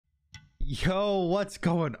Yo, what's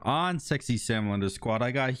going on, sexy SamDaDude squad?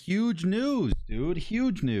 I got huge news, dude.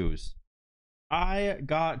 Huge news. I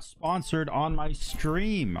got sponsored on my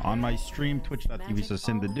stream.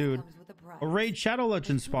 Twitch.tv/SamDaDude. A Raid Shadow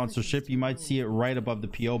Legends sponsorship. You might see it right above the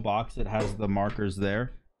PO box. It has the markers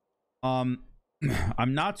there. I'm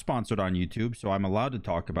not sponsored on YouTube, so I'm allowed to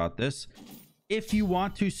talk about this. If you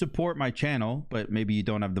want to support my channel, but maybe you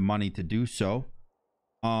don't have the money to do so,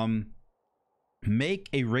 make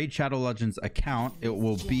a Raid Shadow Legends account. It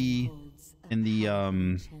will be in the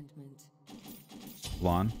hold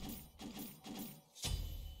on.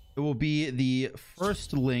 It will be the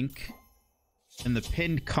first link in the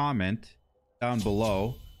pinned comment down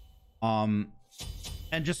below. And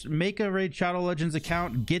just make a Raid Shadow Legends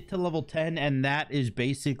account, get to level 10, and that is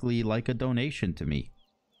basically like a donation to me.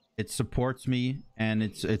 It supports me, and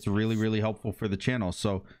it's really, really helpful for the channel.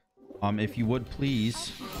 So if you would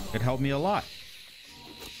please, it'd help me a lot.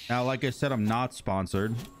 Now, like I said, I'm not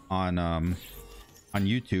sponsored on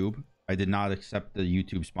YouTube. I did not accept the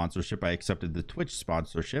YouTube sponsorship. I accepted the Twitch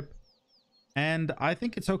sponsorship, and I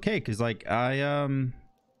think it's okay because, like, I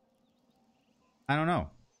don't know.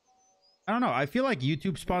 I feel like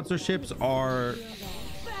YouTube sponsorships are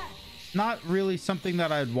not really something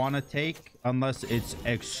that I'd want to take unless it's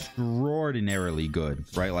extraordinarily good,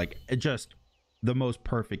 right? Like, just the most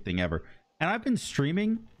perfect thing ever. And I've been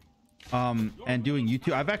streaming and doing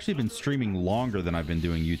YouTube. I've actually been streaming longer than I've been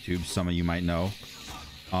doing YouTube. Some of you might know.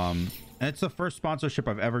 And it's the first sponsorship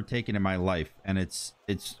I've ever taken in my life, and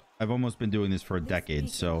I've almost been doing this for a decade.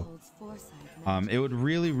 So it would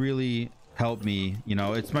really help me. You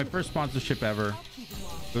know, it's my first sponsorship ever.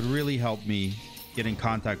 It would really help me get in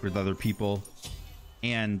contact with other people,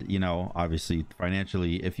 and, you know, obviously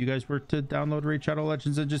financially, if you guys were to download Raid Shadow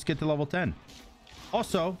Legends and just get to level 10.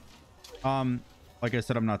 Also, like I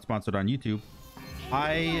said, I'm not sponsored on YouTube.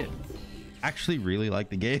 I actually really like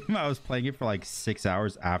the game. I was playing it for like 6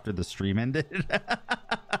 hours after the stream ended.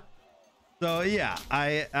 So yeah,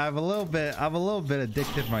 I'm a little bit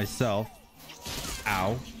addicted myself.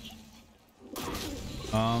 Ow.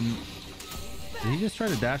 Did he just try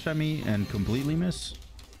to dash at me and completely miss?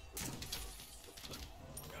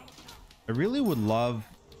 I really would love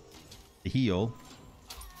to heal.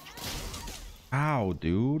 Ow,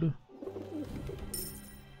 dude.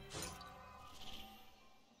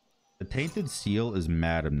 The tainted seal is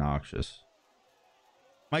mad obnoxious.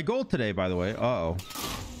 My goal today, by the way. Uh-oh.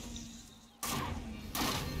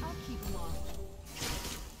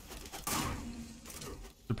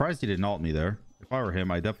 Surprised he didn't ult me there. If I were him,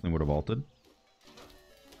 I definitely would have ulted.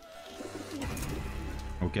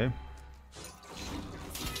 Okay.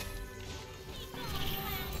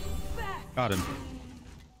 Got him.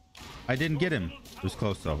 I didn't get him. It was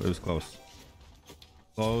close though. It was close.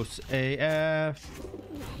 Close AF.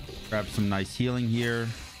 Grab some nice healing here.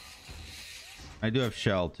 I do have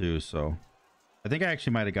shell too, so I think I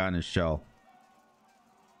actually might have gotten his shell.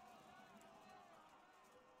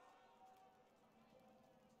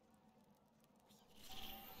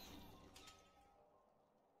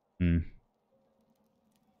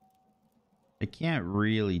 I can't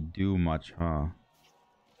really do much, huh?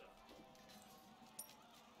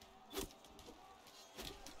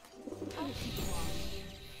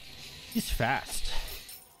 He's fast.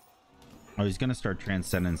 Oh, he's gonna start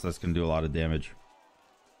Transcendence. That's gonna do a lot of damage.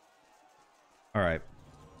 All right.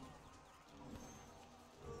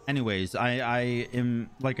 Anyways, I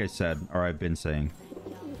am, like I said, or I've been saying,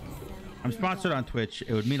 I'm sponsored on Twitch.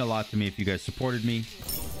 It would mean a lot to me if you guys supported me.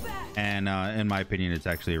 And in my opinion, it's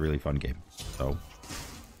actually a really fun game. So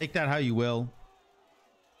take that how you will.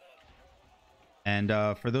 And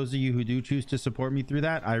for those of you who do choose to support me through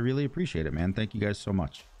that, I really appreciate it, man. Thank you guys so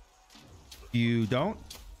much. If you don't,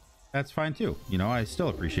 that's fine too. You know, I still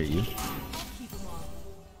appreciate you.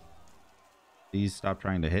 Please stop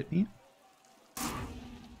trying to hit me.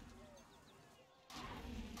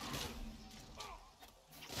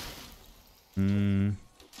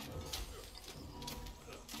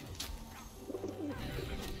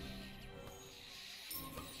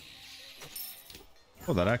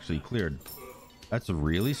 Oh, that actually cleared. That's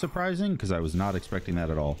really surprising because I was not expecting that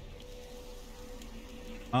at all.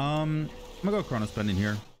 I'm gonna go Chronos Pendant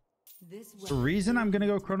here. The reason I'm gonna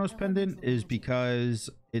go Chronos Pendant is because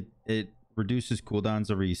it reduces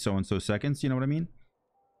cooldowns every so and so seconds. You know what I mean?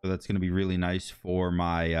 So that's gonna be really nice for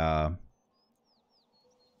my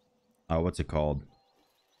what's it called?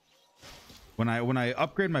 When I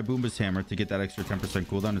upgrade my Bumbas hammer to get that extra 10%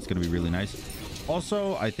 cooldown, it's gonna be really nice.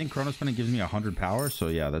 Also, I think Chronos Pendant gives me 100 power, so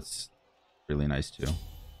yeah, that's really nice too.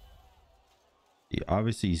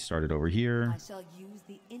 Obviously he started over here. I shall use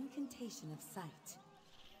the incantation of sight.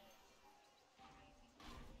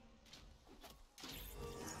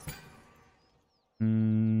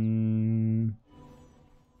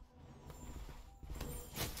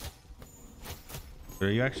 Are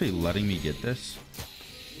you actually letting me get this?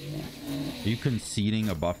 Are you conceding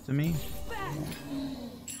a buff to me?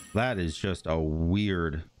 That is just a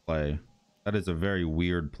weird play. That is a very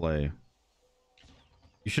weird play.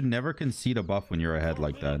 You should never concede a buff when you're ahead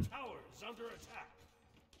like that.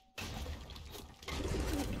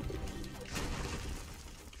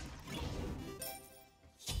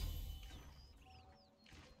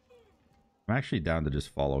 I'm actually down to just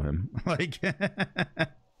follow him. Like...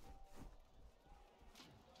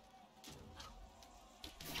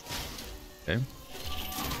 Okay.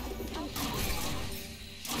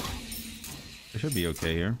 I should be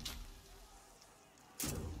okay here.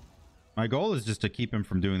 My goal is just to keep him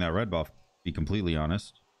from doing that red buff, to be completely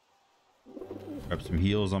honest. Grab some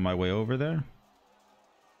heals on my way over there.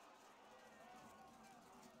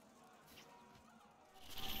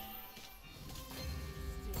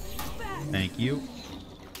 Thank you,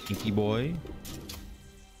 Pinky boy.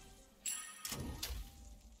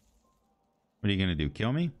 What are you gonna do?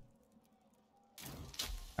 Kill me?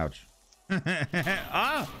 Ouch.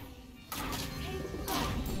 Ah!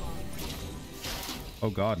 Oh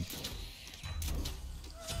god.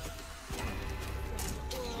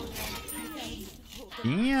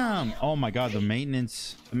 Damn. Oh my god, the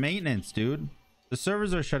maintenance. The maintenance, dude. The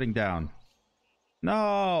servers are shutting down.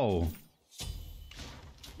 No.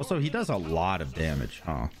 Also, he does a lot of damage,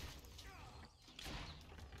 huh?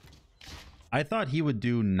 I thought he would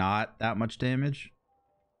do not that much damage.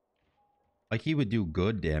 Like, he would do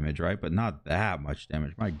good damage, right? But not that much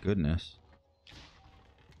damage. My goodness.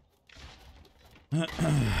 That's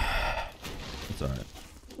alright.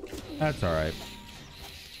 That's alright.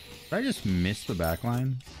 Did I just miss the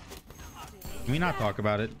backline? Can we not talk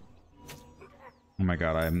about it? Oh my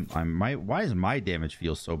god, why does my damage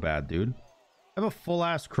feel so bad, dude? I have a full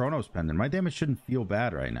ass Chronos pendant. My damage shouldn't feel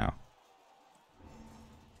bad right now.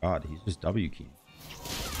 God, he's just W keying.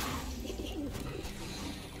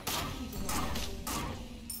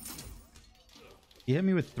 He hit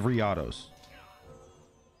me with 3 autos.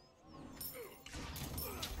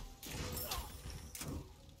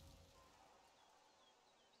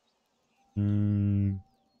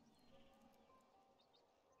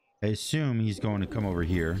 I assume he's going to come over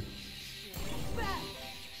here.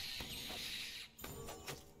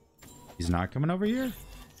 He's not coming over here?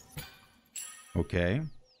 Okay.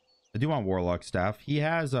 I do want Warlock Staff. He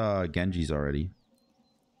has Genji's already.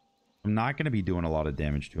 I'm not going to be doing a lot of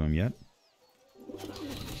damage to him yet.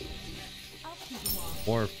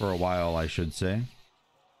 Or for a while, I should say.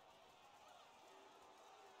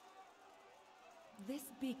 This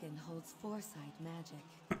beacon holds foresight magic.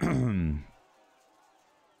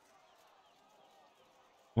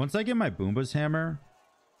 Once I get my Bumbas hammer,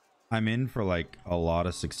 I'm in for like a lot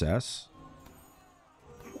of success.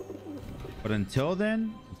 But until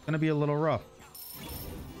then, it's gonna be a little rough.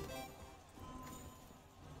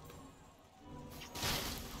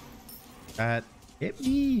 That hit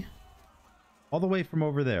me all the way from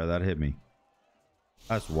over there. That hit me.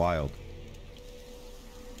 That's wild.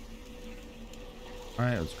 All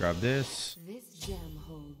right, let's grab this.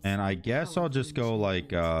 And I guess I'll just go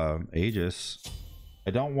like Aegis. I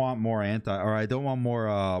don't want more I don't want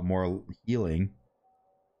more healing,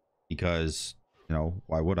 because, you know,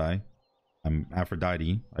 why would I? I'm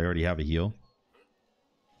Aphrodite. I already have a heal.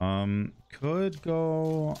 Could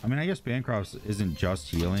go, I mean, I guess Bancroft isn't just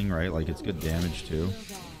healing, right? Like, it's good damage too.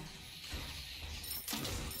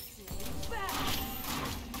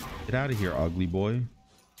 Get out of here, ugly boy.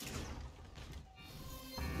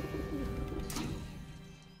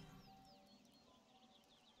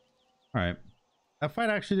 All right. That fight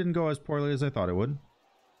actually didn't go as poorly as I thought it would.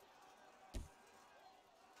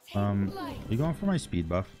 You going for my speed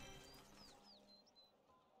buff?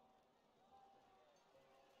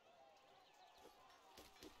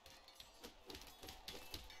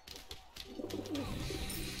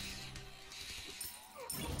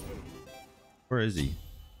 Where is he?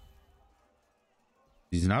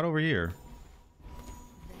 He's not over here.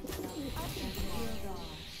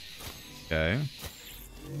 Okay.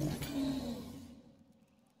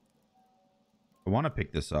 I want to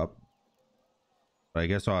pick this up, but I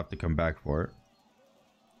guess I'll have to come back for it.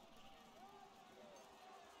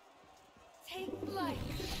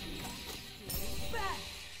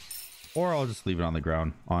 Or I'll just leave it on the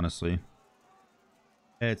ground, honestly.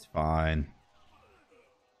 It's fine.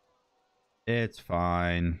 It's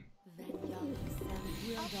fine.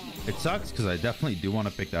 It sucks because I definitely do want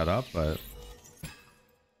to pick that up, but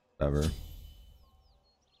whatever.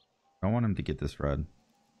 I want him to get this red.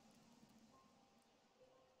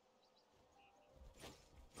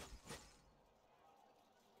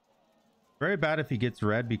 Very bad if he gets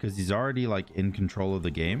red because he's already like in control of the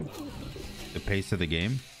game, the pace of the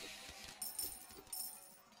game.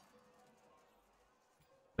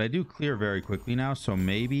 But I do clear very quickly now, so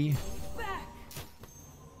maybe.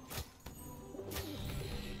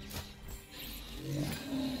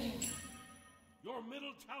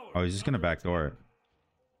 Oh, he's just gonna backdoor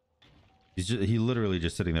it. He literally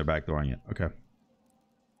just sitting there backdooring it. Okay.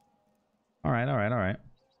 All right, all right, all right.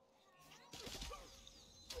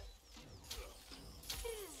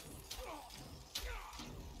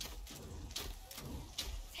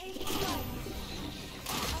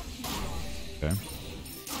 Okay.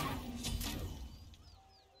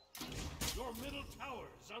 Your middle tower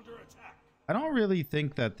is under attack. I don't really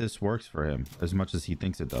think that this works for him as much as he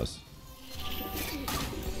thinks it does.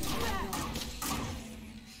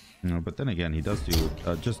 You know, but then again, he does do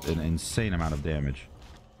just an insane amount of damage.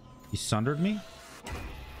 He sundered me?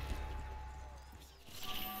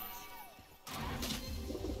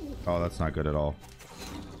 Oh, that's not good at all.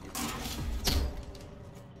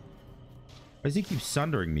 Why does he keep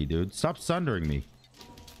sundering me, dude? Stop sundering me.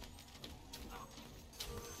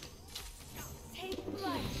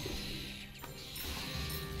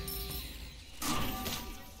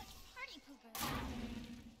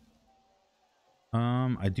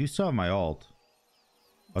 I do still have my ult.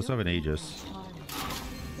 I also have an Aegis.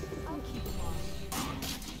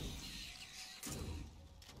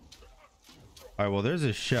 Alright, well, there's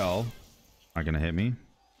a shell. Not gonna hit me.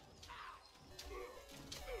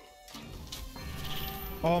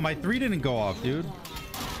 Oh, my 3 didn't go off, dude.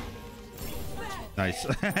 Nice.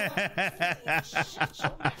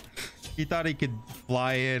 He thought he could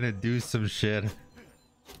fly in and do some shit.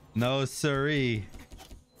 No, siree.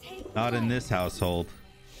 Not in this household.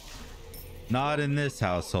 Not in this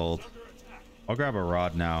household. I'll grab a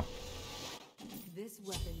rod now.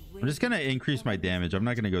 I'm just gonna increase my damage. I'm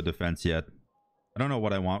not gonna go defense yet. I don't know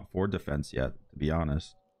what I want for defense yet, to be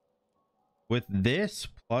honest. With this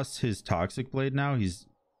plus his Toxic Blade now, he's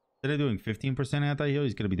instead of doing 15% anti-heal,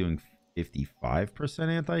 he's gonna be doing 55%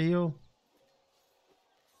 anti-heal.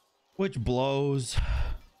 Which blows,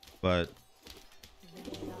 but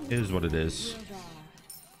it is what it is.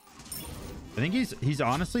 I think he's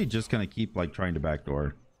honestly just gonna keep like trying to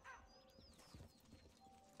backdoor.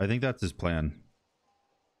 I think that's his plan.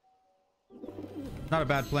 Not a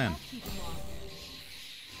bad plan.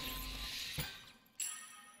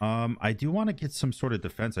 I do want to get some sort of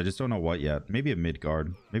defense. I just don't know what yet. Maybe a mid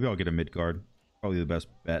guard. Maybe I'll get a mid guard. Probably the best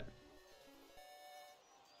bet.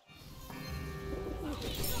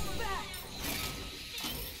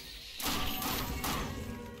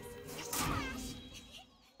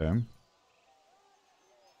 Okay.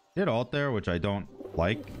 Did ult there, which I don't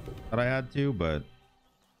like that I had to, but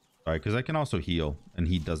all right, because I can also heal, and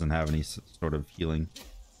he doesn't have any sort of healing.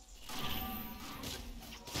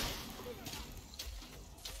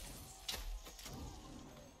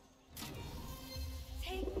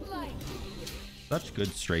 Such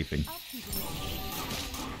good strafing.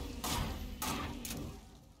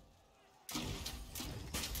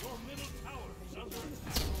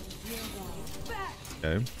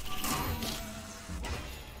 Okay.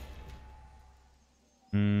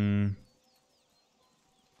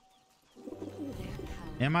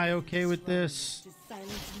 Am I okay with this?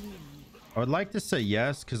 I would like to say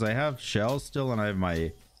yes, because I have shells still, and I have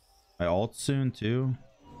my ult soon too.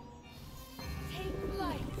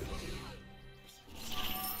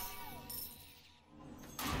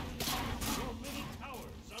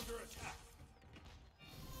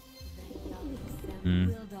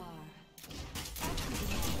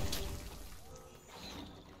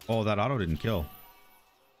 Oh, that auto didn't kill.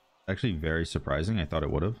 Actually, very surprising. I thought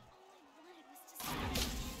it would have.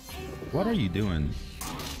 What are you doing?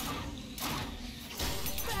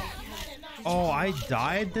 Oh, I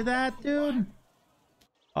died to that, dude?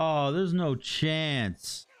 Oh, there's no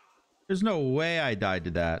chance. There's no way I died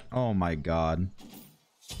to that. Oh my god.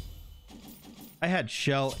 I had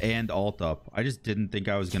shell and ult up. I just didn't think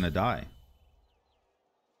I was gonna die.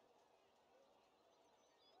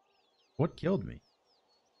 What killed me?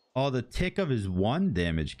 Oh, the tick of his 1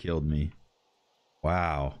 damage killed me.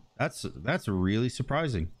 Wow. That's really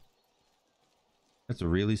surprising. That's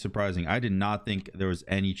really surprising. I did not think there was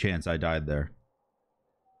any chance I died there.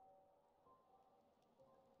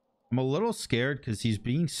 I'm a little scared because he's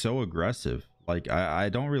being so aggressive. Like, I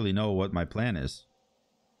don't really know what my plan is.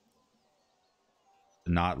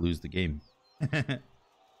 To not lose the game.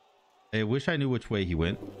 I wish I knew which way he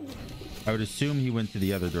went. I would assume he went to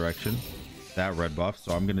the other direction. That red buff,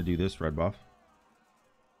 so I'm gonna do this red buff.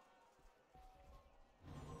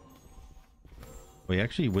 Well, he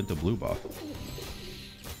actually went to blue buff.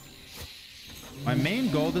 My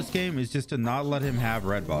main goal this game is just to not let him have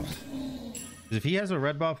red buffs. If he has a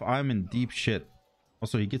red buff, I'm in deep shit.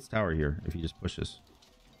 Also, he gets tower here if he just pushes.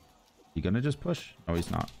 He gonna just push? No, he's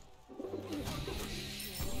not.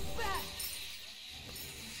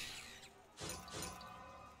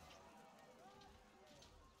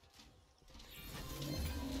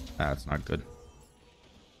 That's not good.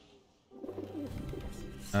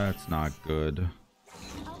 That's not good.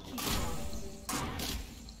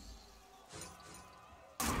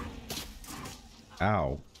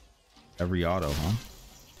 Ow. Every auto, huh?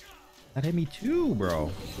 That hit me too,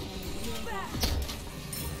 bro.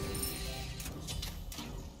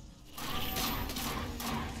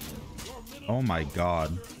 Oh my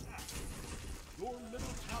god.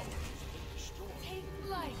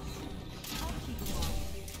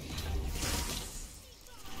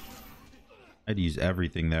 I'd use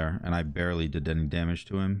everything there, and I barely did any damage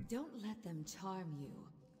to him. Don't let them charm you.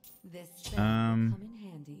 This spell will come in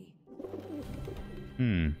handy.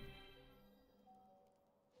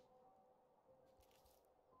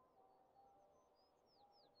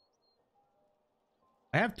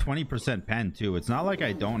 I have 20% pen too. It's not like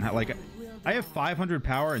I don't have, like, I have 500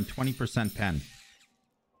 power and 20% pen.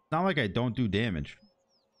 It's not like I don't do damage.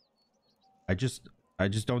 I just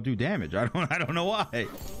don't do damage. I don't know why.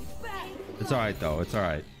 It's all right though. It's all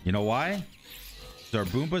right. You know why? Our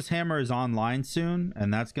Bumbas hammer is online soon,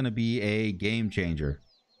 and that's going to be a game changer.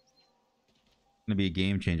 It's going to be a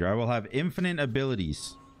game changer. I will have infinite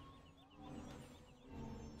abilities.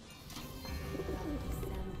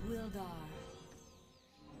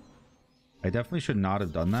 I definitely should not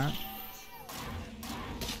have done that.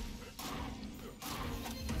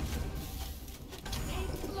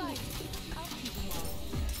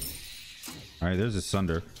 All right, there's a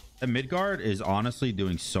Sunder. The Midgard is honestly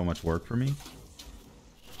doing so much work for me.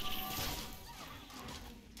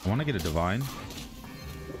 I want to get a divine.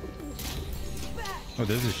 Oh,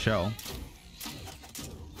 there's a shell.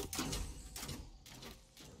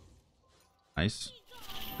 Nice.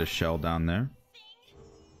 The shell down there.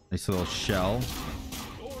 Nice little shell.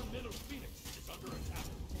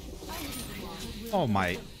 Oh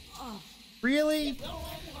my. Really?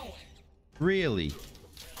 Really?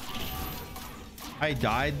 I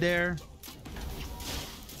died there?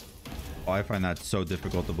 Oh, I find that so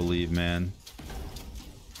difficult to believe, man.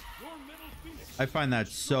 I find that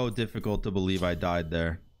so difficult to believe I died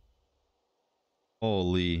there.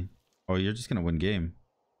 Holy. Oh, you're just gonna win game.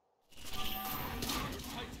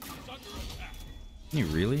 Can you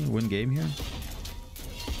really win game here?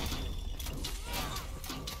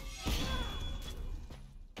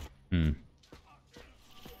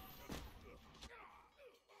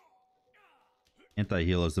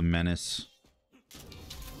 Anti-heal is a menace.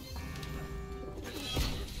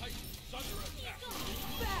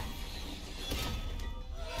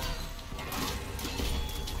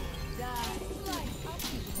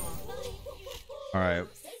 All right,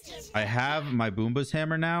 I have my Bumbas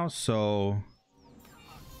hammer now, so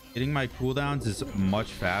getting my cooldowns is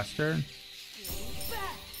much faster.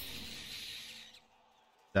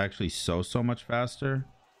 It's actually so much faster,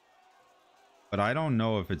 but I don't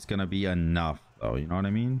know if it's gonna be enough though, you know what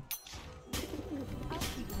I mean?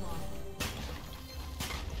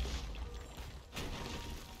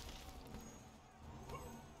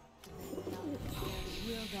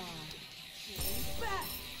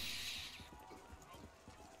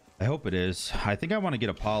 I hope it is. I think I want to get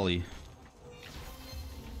a poly.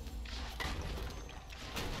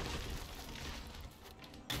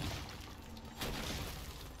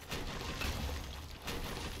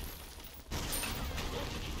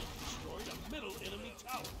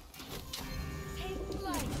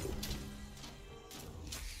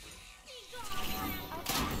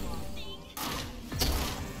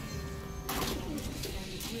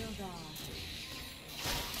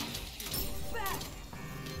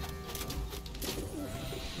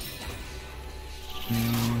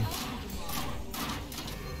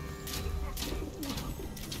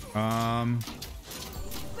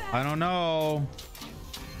 I don't know.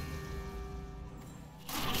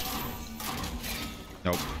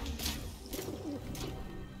 Nope.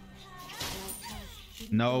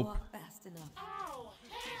 Nope.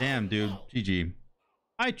 Damn, dude. GG.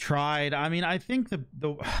 I tried. I mean, I think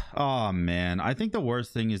the oh man, I think the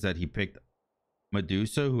worst thing is that he picked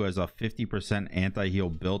Medusa, who has a 50% anti-heal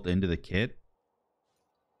built into the kit.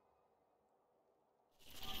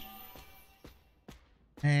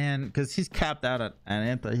 And because he's capped out at an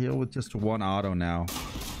anti-heal with just one auto now.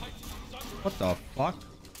 What the fuck?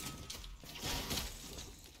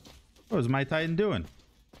 What was my Titan doing?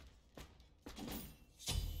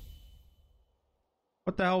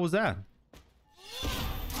 What the hell was that?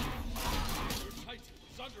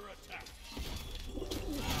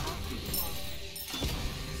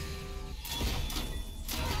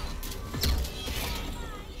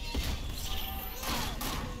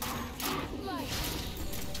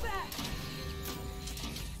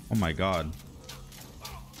 Oh my god.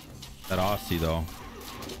 That Aussie though.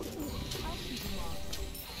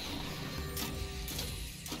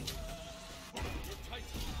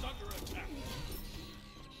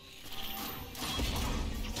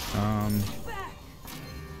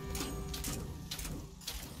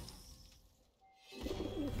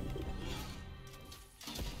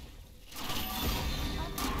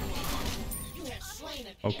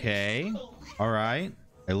 Okay. All right.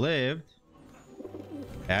 I lived.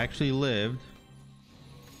 I actually lived.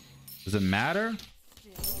 Does it matter?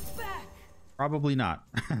 Probably not.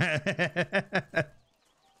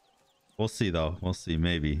 We'll see though. We'll see.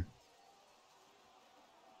 Maybe.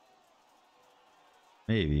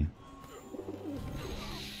 Maybe.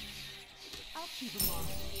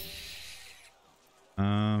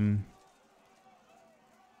 Gonna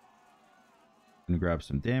grab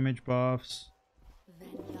some damage buffs.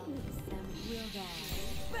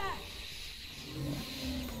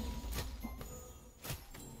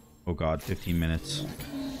 Oh god, 15 minutes.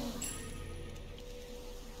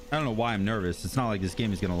 I don't know why I'm nervous. It's not like this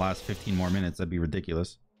game is gonna last 15 more minutes. That'd be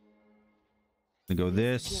ridiculous. I'm gonna go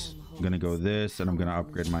this. I'm gonna go this, and I'm gonna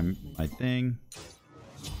upgrade my thing.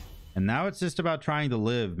 And now it's just about trying to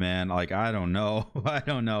live, man. Like, I don't know. I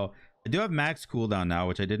don't know. I do have max cooldown now,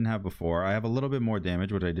 which I didn't have before. I have a little bit more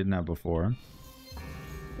damage, which I didn't have before.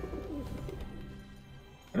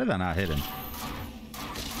 How did that not hit him?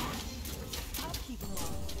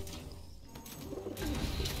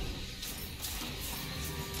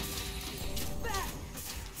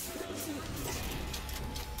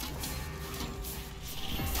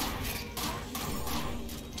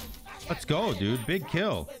 Let's go, dude. Big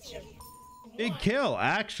kill. Big kill.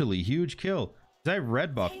 Actually, huge kill. I have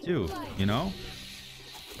red buff too, you know?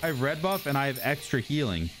 I have red buff and I have extra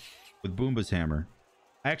healing with Bumbas hammer.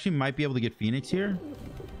 I actually might be able to get Phoenix here. And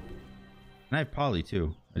I have Poly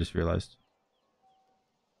too. I just realized.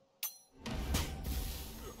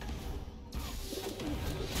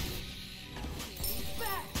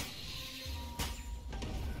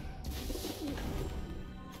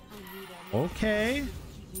 Okay.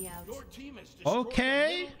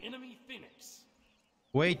 Okay.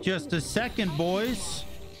 Wait just a second, boys.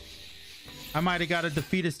 I might have got a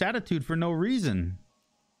defeatist attitude for no reason.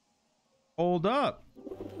 Hold up.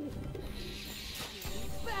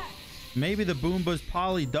 Maybe the Bumbas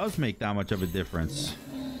Poly does make that much of a difference.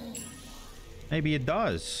 Maybe it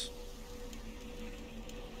does.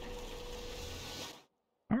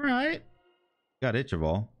 All right. Got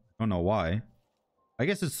Itchable. Don't know why. I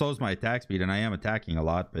guess it slows my attack speed, and I am attacking a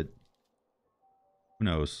lot, but who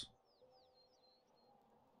knows?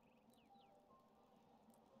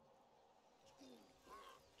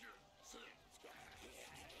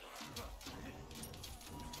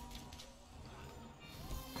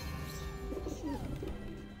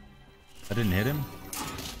 I didn't hit him.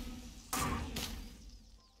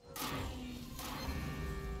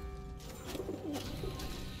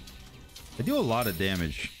 I do a lot of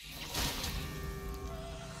damage.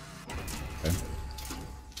 Okay.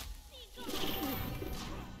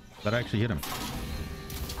 That actually hit him.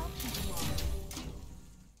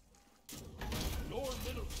 Your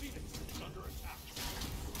middle Phoenix is under attack.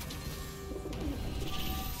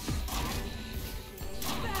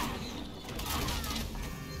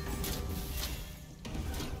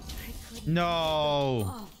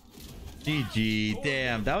 No. GG.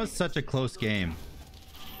 Damn, that was such a close game.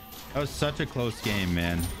 That was such a close game,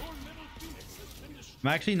 man. I'm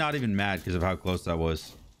actually not even mad because of how close that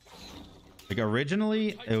was. Like,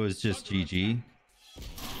 originally it was just GG,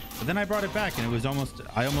 but then I brought it back and it was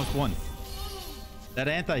I almost won. That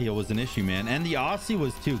anti-heal was an issue, man, and the Aussie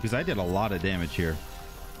was too, because I did a lot of damage here,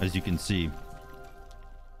 as you can see.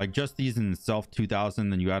 Like, just these in itself, 2,000,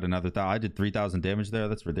 then you add another 1,000. I did 3,000 damage there.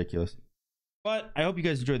 That's ridiculous. But I hope you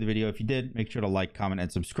guys enjoyed the video. If you did, make sure to like, comment,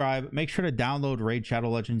 and subscribe. Make sure to download Raid Shadow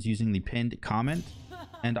Legends using the pinned comment.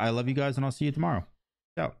 And I love you guys, and I'll see you tomorrow.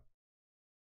 Ciao.